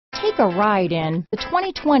Take a ride in the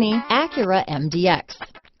 2020 Acura MDX.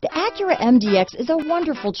 The Acura MDX is a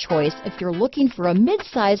wonderful choice if you're looking for a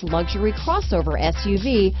mid-size luxury crossover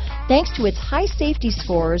SUV thanks to its high safety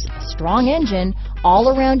scores, strong engine,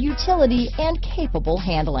 all-around utility, and capable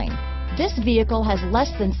handling. This vehicle has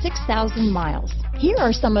less than 6,000 miles. Here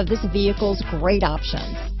are some of this vehicle's great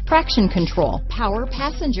options: traction control, power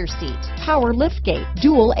passenger seat, power liftgate,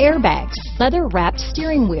 dual airbags, leather-wrapped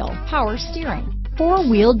steering wheel, power steering,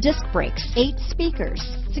 four-wheel disc brakes, 8 speakers,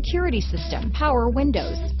 security system, power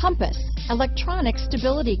windows, compass, electronic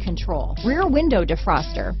stability control, rear window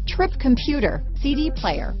defroster, trip computer, CD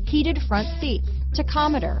player, heated front seats,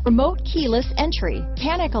 tachometer, remote keyless entry,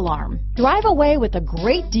 panic alarm. Drive away with a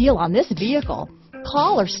great deal on this vehicle.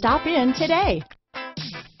 Call or stop in today.